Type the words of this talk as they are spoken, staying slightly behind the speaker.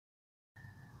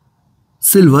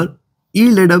silver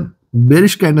yielded a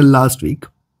bearish candle last week.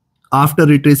 After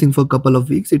retracing for a couple of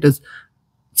weeks, it has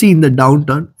seen the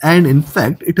downturn, and in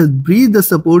fact it has breached the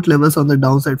support levels on the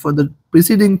downside. For the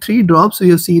preceding 3 drops, we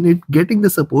have seen it getting the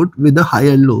support with the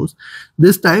higher lows.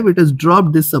 This time it has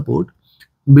dropped this support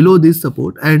below this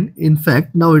support, and in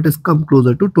fact now it has come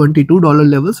closer to $22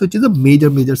 levels, which is a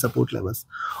major support levels.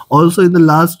 Also in the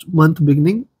last month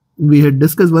beginning, we had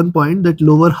discussed one point, that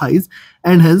lower highs,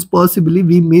 and hence possibly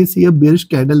we may see a bearish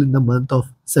candle in the month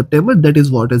of September. That is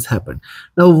what has happened.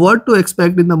 Now what to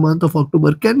expect in the month of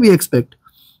October? Can we expect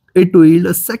it to yield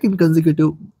a second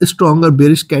consecutive stronger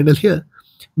bearish candle here,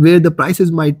 where the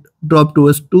prices might drop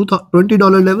towards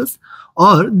 $20 levels,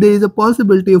 or there is a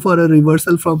possibility for a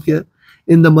reversal from here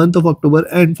in the month of October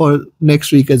and for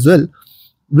next week as well?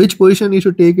 Which position you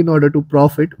should take in order to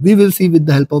profit, we will see with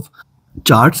the help of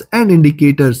charts and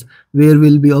indicators, where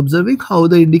we'll be observing how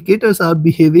the indicators are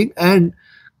behaving and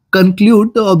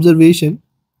conclude the observation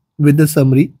with the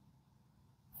summary,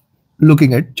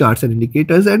 looking at charts and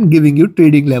indicators and giving you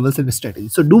trading levels and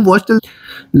strategies. So do watch till.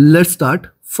 Let's start.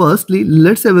 Firstly,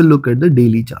 let's have a look at the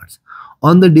daily charts.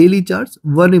 On the daily charts,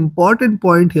 one important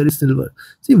point here is silver.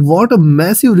 See what a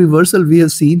massive reversal we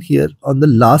have seen here on the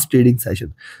last trading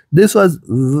session. This was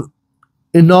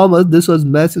enormous, this was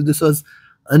massive, this was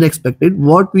unexpected.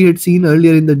 What we had seen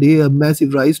earlier in the day, a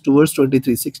massive rise towards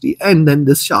 2360, and then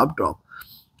this sharp drop.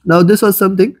 Now this was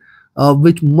something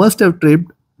which must have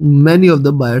tripped many of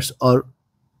the buyers or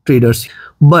traders.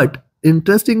 But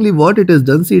interestingly, what it has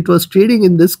done, see, it was trading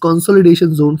in this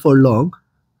consolidation zone for long,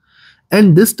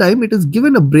 and this time it has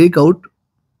given a breakout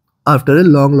after a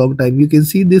long time. You can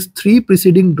see these 3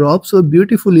 preceding drops were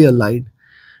beautifully aligned.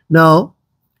 Now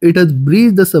it has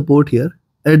breached the support here.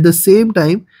 At the same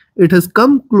time, it has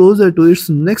come closer to its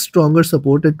next stronger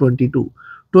support at 22.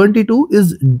 22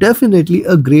 is definitely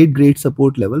a great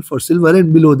support level for silver,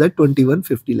 and below that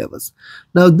 2150 levels.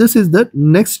 Now this is the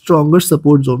next stronger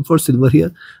support zone for silver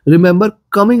here. Remember,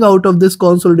 coming out of this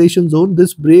consolidation zone,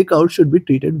 this breakout should be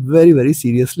treated very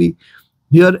seriously.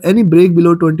 Here any break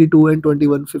below 22 and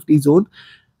 2150 zone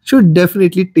should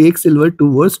definitely take silver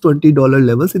towards $20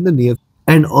 levels in the near.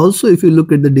 And also if you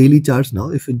look at the daily charts now,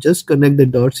 if you just connect the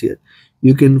dots here,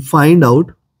 you can find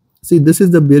out, see, this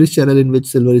is the bearish channel in which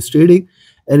silver is trading.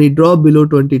 Any drop below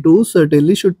 22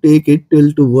 certainly should take it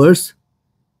till towards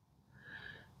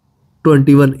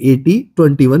 2180,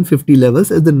 2150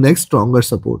 levels as the next stronger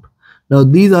support. Now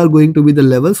these are going to be the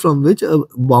levels from which a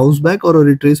bounce back or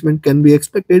a retracement can be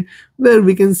expected, where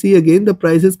we can see again the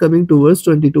prices coming towards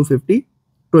 2250,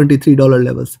 $23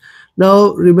 levels.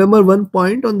 Now remember one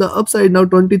point on the upside, now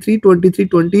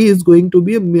 2320 is going to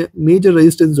be a major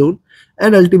resistance zone,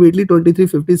 and ultimately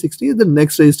 2350-60 is the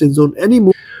next resistance zone. Any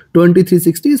move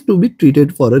 2360 is to be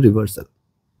treated for a reversal.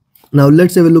 Now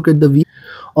let's have a look at the week.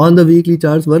 On the weekly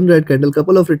charts, one red candle,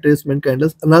 couple of retracement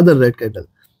candles, another red candle.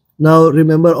 Now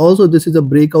remember also this is a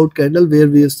breakout candle where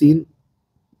we have seen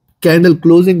candle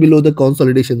closing below the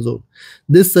consolidation zone.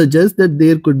 This suggests that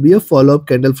there could be a follow-up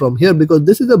candle from here, because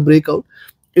this is a breakout.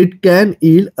 It can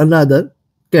yield another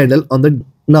candle on the.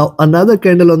 Now another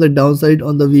candle on the downside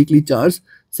on the weekly charts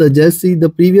suggests, see, the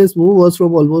previous move was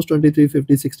from almost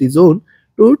 2350-60 zone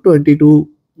to $22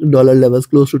 levels,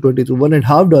 close to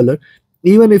 $1.5.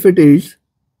 Even if it yields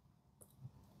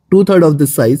 2/3 of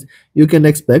this size, you can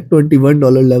expect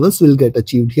 $21 levels will get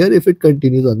achieved here if it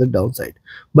continues on the downside.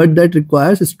 But that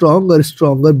requires a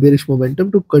stronger bearish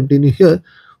momentum to continue here,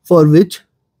 for which,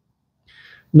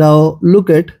 now look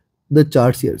at the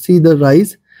charts here. See the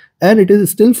rise, and it is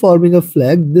still forming a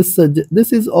flag. This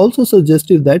is also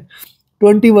suggestive that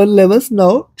 21 levels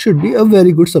now should be a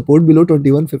very good support below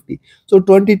 2150. So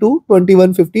 22,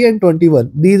 2150 and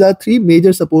 21. These are 3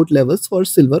 major support levels for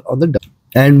silver on the down.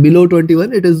 And below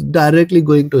 21, it is directly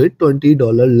going to hit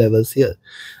 $20 levels here.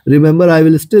 Remember, I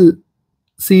will still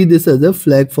see this as a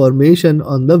flag formation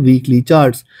on the weekly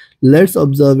charts. Let's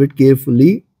observe it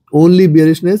carefully. Only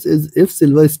bearishness is if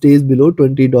silver stays below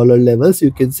 $20 levels.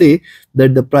 You can say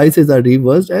that the prices are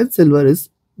reversed and silver is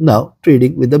now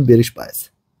trading with a bearish bias.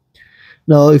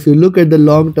 Now if you look at the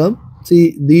long term,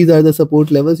 see, these are the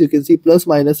support levels. You can see plus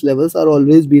minus levels are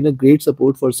always been a great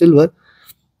support for silver.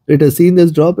 It has seen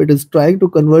this drop, it is trying to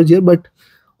converge here, but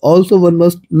also one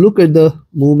must look at the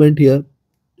movement here.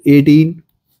 18,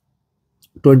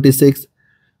 26,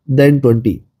 then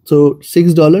 20. So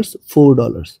 $6,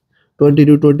 $4.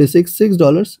 22, 26,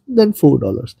 $6, then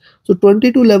 $4. So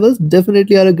 22 levels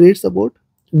definitely are a great support,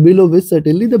 below which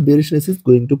certainly the bearishness is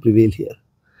going to prevail here.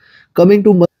 Coming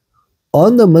to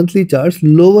on the monthly charts,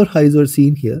 lower highs were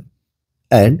seen here,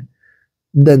 and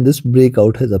then this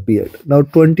breakout has appeared. Now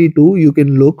 22, you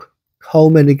can look how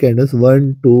many candles?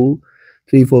 1, 2,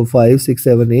 3, 4, 5, 6,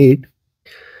 7, 8,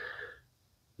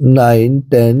 9,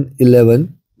 10,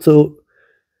 11. So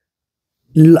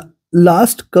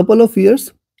last couple of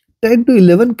years, 10 to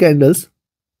 11 candles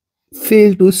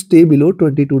fail to stay below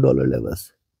 $22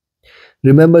 levels.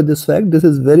 Remember this fact, this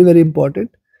is very, very important,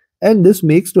 and this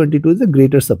makes 22 is a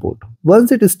greater support.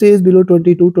 Once it stays below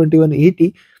 22,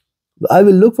 21.80, I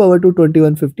will look forward to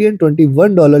 21.50 and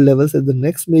 $21 levels as the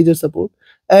next major support,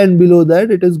 and below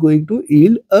that it is going to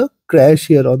yield a crash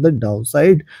here on the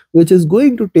downside, which is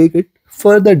going to take it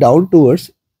further down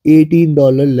towards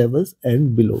 $18 levels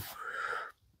and below.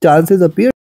 Chances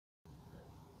appear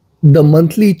the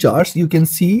monthly charts, you can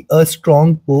see a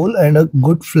strong pole and a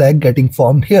good flag getting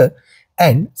formed here,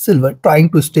 and silver trying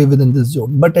to stay within this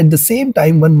zone. But at the same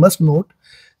time, one must note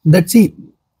that, see,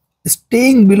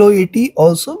 staying below 80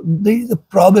 also there is a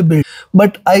probability,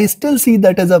 but I still see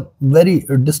that as a very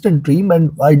distant dream,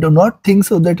 and I do not think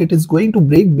so that it is going to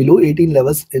break below 18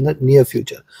 levels in the near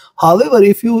future. However,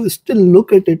 if you still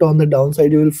look at it on the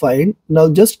downside, you will find, now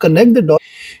just connect the dots,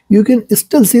 you can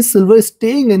still see silver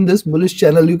staying in this bullish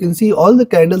channel. You can see all the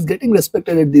candles getting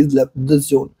respected at this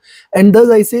zone, and thus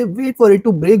I say wait for it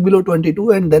to break below 22,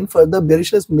 and then further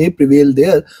bearishness may prevail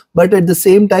there. But at the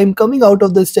same time, coming out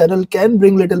of this channel can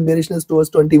bring little bearishness towards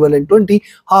 21 and 20.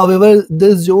 However,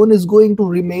 this zone is going to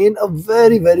remain a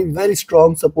very, very, very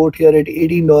strong support here at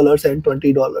 $18 and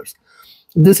 $20.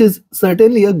 This is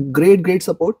certainly a great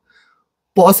support.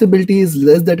 Possibility is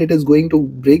less that it is going to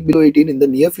break below 18 in the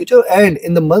near future, and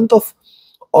in the month of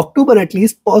October at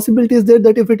least, possibility is there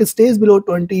that if it stays below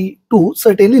 22,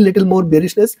 certainly little more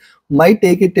bearishness might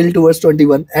take it till towards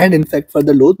 21 and in fact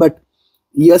further low. But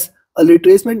yes, a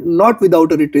retracement, not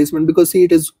without a retracement, because see,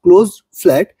 it is closed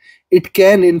flat. It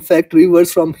can in fact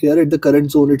reverse from here at the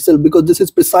current zone itself, because this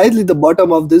is precisely the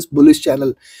bottom of this bullish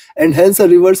channel, and hence a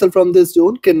reversal from this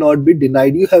zone cannot be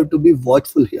denied. You have to be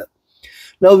watchful here.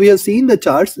 Now we have seen the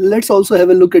charts. Let's also have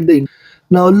a look at the.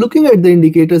 Now looking at the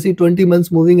indicators, see 20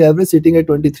 months moving average sitting at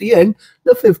 23, and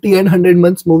the 50 and 100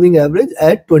 months moving average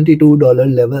at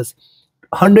 $22 levels.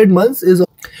 100 months is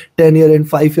 10-year and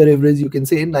 5-year average, you can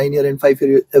say 9-year and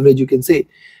 5-year average, you can say.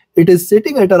 It is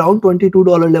sitting at around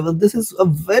 $22 level. This is a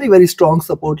very, very strong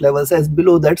support levels, as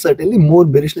below that certainly more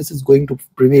bearishness is going to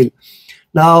prevail.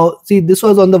 Now see, this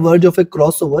was on the verge of a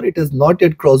crossover. It has not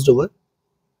yet crossed over.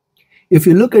 If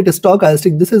you look at a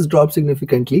stochastic, this has dropped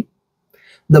significantly.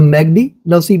 The MACD,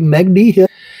 now see MACD here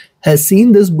has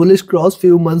seen this bullish cross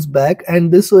few months back,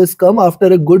 and this has come after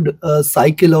a good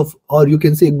cycle of, or you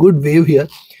can say good wave here,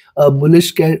 a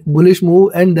bullish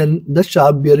move, and then the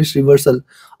sharp bearish reversal.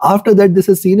 After that, this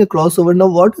has seen a crossover. Now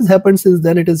what has happened since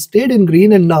then? It has stayed in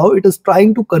green, and now it is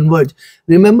trying to converge.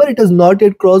 Remember, it has not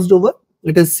yet crossed over.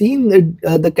 It has seen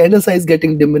the candle size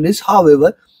getting diminished.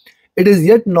 However, it is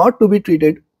yet not to be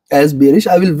treated as bearish.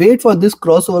 I will wait for this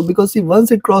crossover, because see, once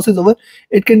it crosses over,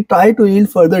 it can try to yield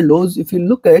further lows. If you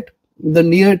look at the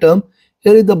near term,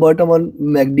 here is the bottom on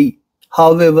MACD.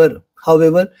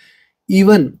 However,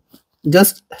 even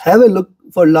just have a look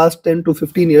for last 10 to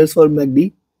 15 years for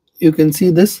MACD. You can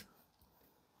see this.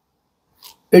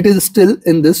 It is still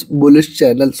in this bullish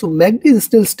channel. So MACD is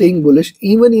still staying bullish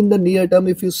even in the near term.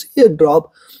 If you see a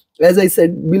drop, as I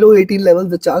said, below 18 levels,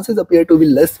 the chances appear to be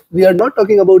less. We are not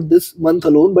talking about this month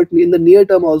alone, but in the near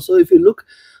term also, if you look,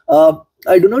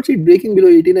 I do not see it breaking below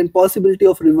 18, and possibility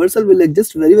of reversal will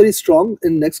exist very, very strong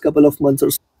in next couple of months or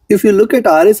so. If you look at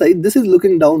RSI, this is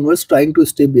looking downwards, trying to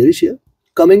stay bearish here.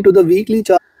 Coming to the weekly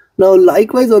chart. Now,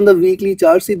 likewise on the weekly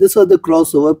chart, see, this was the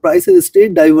crossover. Prices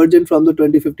stayed divergent from the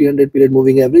 20-50-100 period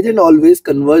moving average and always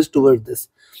converged towards this.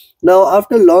 Now,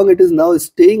 after long, it is now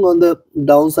staying on the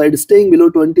downside, staying below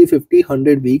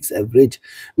 20-50-100 weeks average.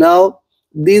 Now,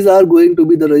 these are going to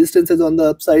be the resistances on the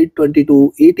upside: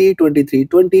 22.80,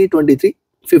 23.20,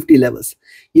 23.50 levels.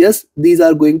 Yes, these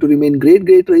are going to remain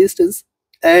great resistance,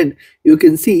 and you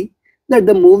can see that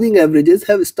the moving averages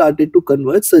have started to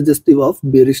converge, suggestive of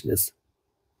bearishness.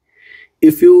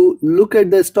 If you look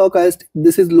at the stochastic,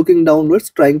 this is looking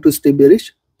downwards, trying to stay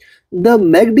bearish. The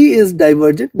MACD is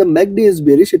divergent, the MACD is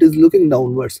bearish, it is looking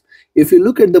downwards. If you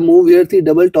look at the move here, the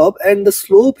double top, and the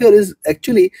slope here is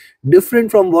actually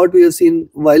different from what we have seen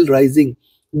while rising.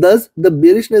 Thus, the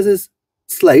bearishness is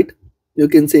slight, you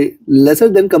can say lesser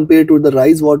than compared to the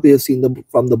rise what we have seen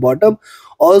from the bottom.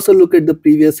 Also look at the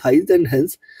previous highs, and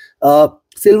hence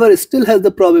silver still has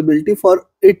the probability for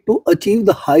it to achieve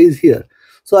the highs here.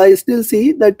 So I still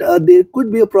see that there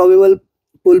could be a probable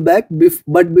pullback,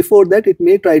 but before that it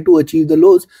may try to achieve the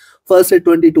lows first at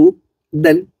 22,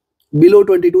 then below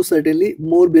 22 certainly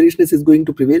more bearishness is going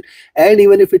to prevail, and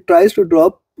even if it tries to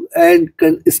drop and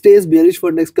stays bearish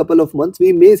for next couple of months,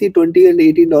 we may see $20 and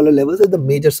 $18 levels as the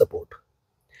major support.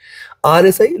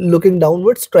 RSI looking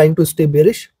downwards, trying to stay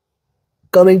bearish.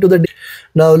 Coming to the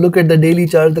now, look at the daily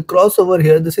chart. The crossover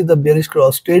here, this is the bearish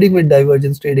cross, trading with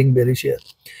divergence, trading bearish here.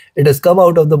 It has come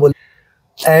out of the bull,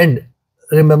 and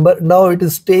remember now it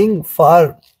is staying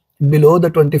far below the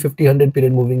 20-50-100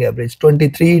 period moving average.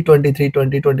 23, 23,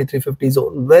 20, 2350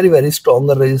 zone. Very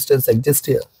stronger resistance exists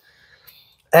here.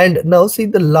 And now see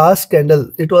the last candle,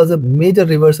 it was a major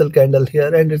reversal candle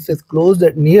here, and it is closed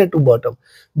at near to bottom.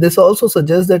 This also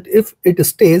suggests that if it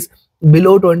stays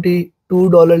below $22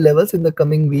 levels in the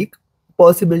coming week,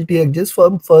 possibility exists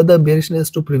for further bearishness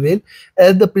to prevail,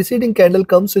 as the preceding candle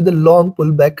comes with a long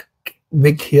pullback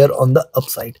wick here on the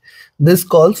upside. This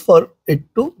calls for it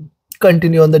to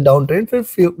continue on the downtrend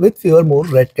with fewer more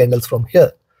red candles from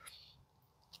here.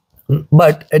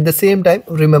 But at the same time,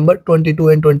 remember 22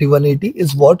 and 2180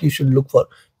 is what you should look for,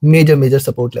 major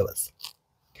support levels.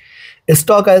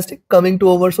 Stochastic coming to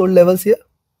oversold levels here.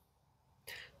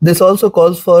 This also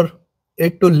calls for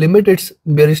it to limit its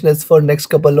bearishness for next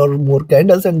couple or more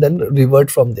candles and then revert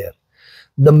from there.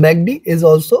 The MACD is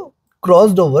also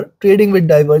crossed over, trading with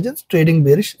divergence, trading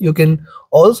bearish. You can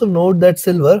also note that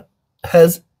silver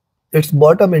has its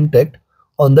bottom intact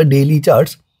on the daily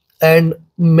charts, and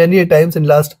many a times in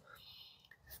last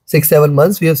 6-7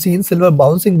 months we have seen silver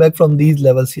bouncing back from these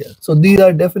levels here. So these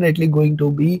are definitely going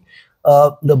to be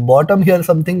the bottom here,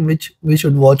 something which we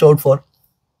should watch out for.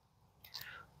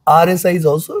 RSI is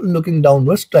also looking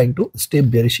downwards, trying to stay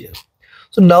bearish here.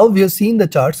 So now we have seen the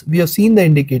charts, we have seen the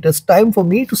indicators. Time for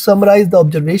me to summarize the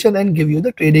observation and give you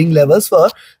the trading levels for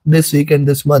this week and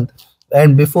this month.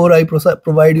 And before I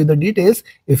provide you the details,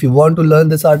 if you want to learn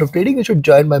this art of trading, you should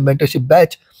join my mentorship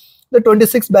batch. The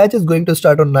 26th batch is going to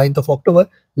start on 9th of October.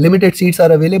 Limited seats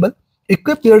are available.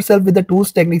 Equip yourself with the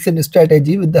tools, techniques and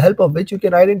strategy with the help of which you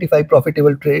can identify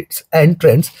profitable trades and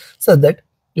trends so that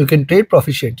you can trade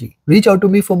proficiently. Reach out to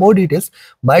me for more details.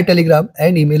 My Telegram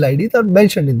and email IDs are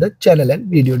mentioned in the channel and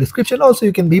video description. Also,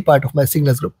 you can be part of my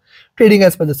signals group. Trading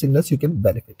as per the signals, you can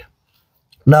benefit.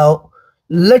 Now,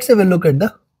 let's have a look at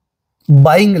the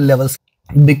buying levels.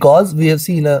 Because we have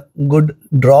seen a good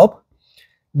drop,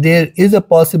 there is a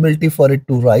possibility for it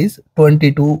to rise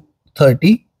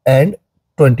 2230 and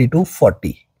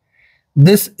 2240.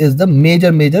 This is the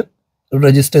major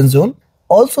resistance zone.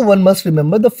 Also, one must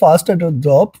remember the faster the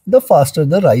drop, the faster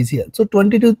the rise here. So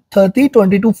 2230,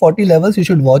 2240 levels you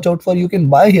should watch out for. You can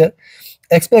buy here.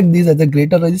 Expect these as a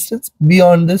greater resistance.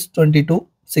 Beyond this,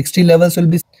 2260 levels will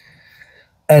be,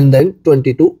 and then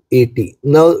 2280.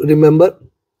 Now remember,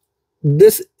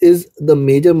 this is the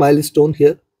major milestone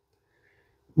here.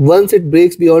 Once it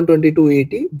breaks beyond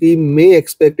 2280, we may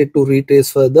expect it to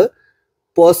retrace further.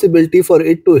 Possibility for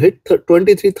it to hit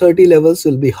 2330 levels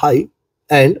will be high,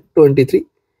 and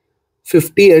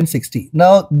 2350 and 60.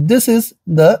 Now this is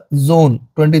the zone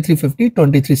 2350,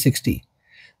 2360.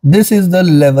 This is the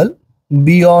level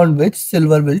beyond which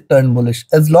silver will turn bullish.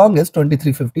 As long as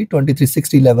 2350,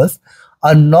 2360 levels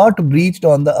are not breached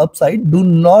on the upside, do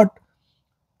not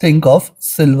think of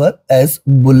silver as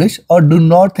bullish, or do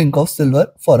not think of silver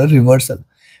for a reversal.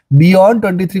 Beyond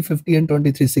 2350 and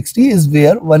 2360 is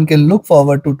where one can look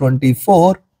forward to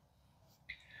 24,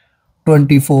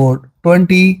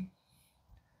 2420,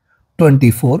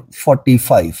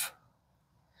 2445.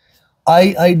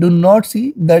 I do not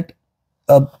see that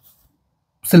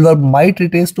silver might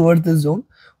retrace towards this zone.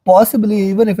 Possibly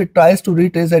even if it tries to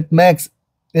retrace at max,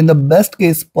 in the best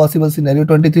case possible scenario,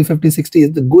 2350-60 is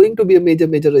going to be a major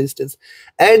resistance,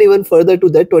 and even further to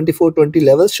that 2420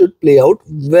 levels should play out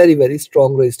very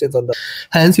strong resistance on the.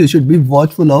 Hence, you should be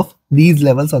watchful of these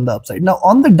levels on the upside. Now,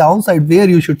 on the downside, where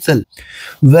you should sell,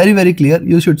 very clear.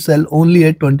 You should sell only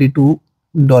at $22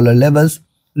 levels.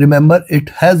 Remember, it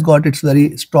has got its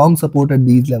very strong support at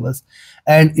these levels,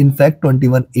 and in fact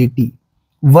 2180.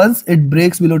 Once it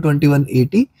breaks below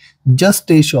 2180, just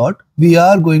stay short. We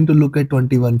are going to look at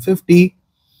 2150,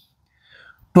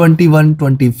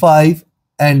 2125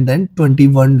 and then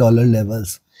 $21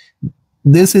 levels.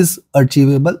 This is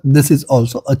achievable. This is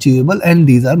also achievable, and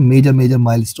these are major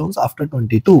milestones after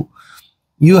 22.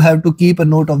 You have to keep a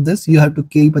note of this. You have to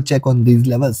keep a check on these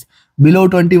levels. Below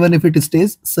 21, if it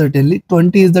stays, certainly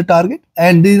 20 is the target,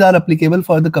 and these are applicable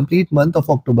for the complete month of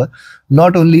October,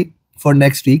 not only for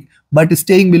next week, but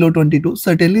staying below 22,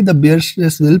 certainly the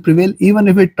bearishness will prevail. Even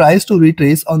if it tries to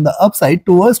retrace on the upside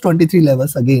towards 23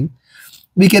 levels again,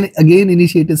 we can again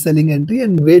initiate a selling entry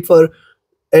and wait for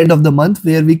end of the month,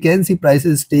 where we can see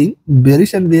prices staying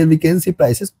bearish and where we can see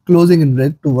prices closing in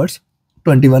red towards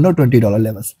 21 or $20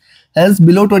 levels. As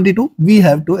below 22, we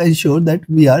have to ensure that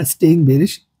we are staying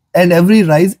bearish and every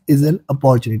rise is an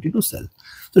opportunity to sell.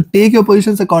 So take your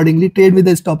positions accordingly, trade with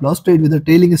a stop loss, trade with a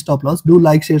trailing stop loss. Do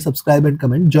like, share, subscribe and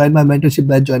comment. Join my mentorship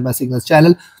batch, join my signals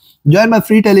channel, join my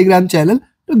free Telegram channel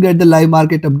to get the live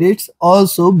market updates.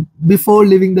 Also, before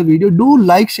leaving the video, do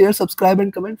like, share, subscribe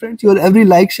and comment, friends. Your every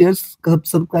like, share,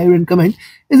 subscribe and comment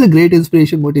is a great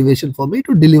inspiration, motivation for me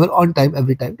to deliver on time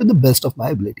every time to the best of my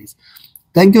abilities.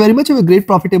 Thank you very much. Have a great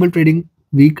profitable trading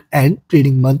week and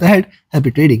trading month ahead.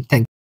 Happy trading. Thank you.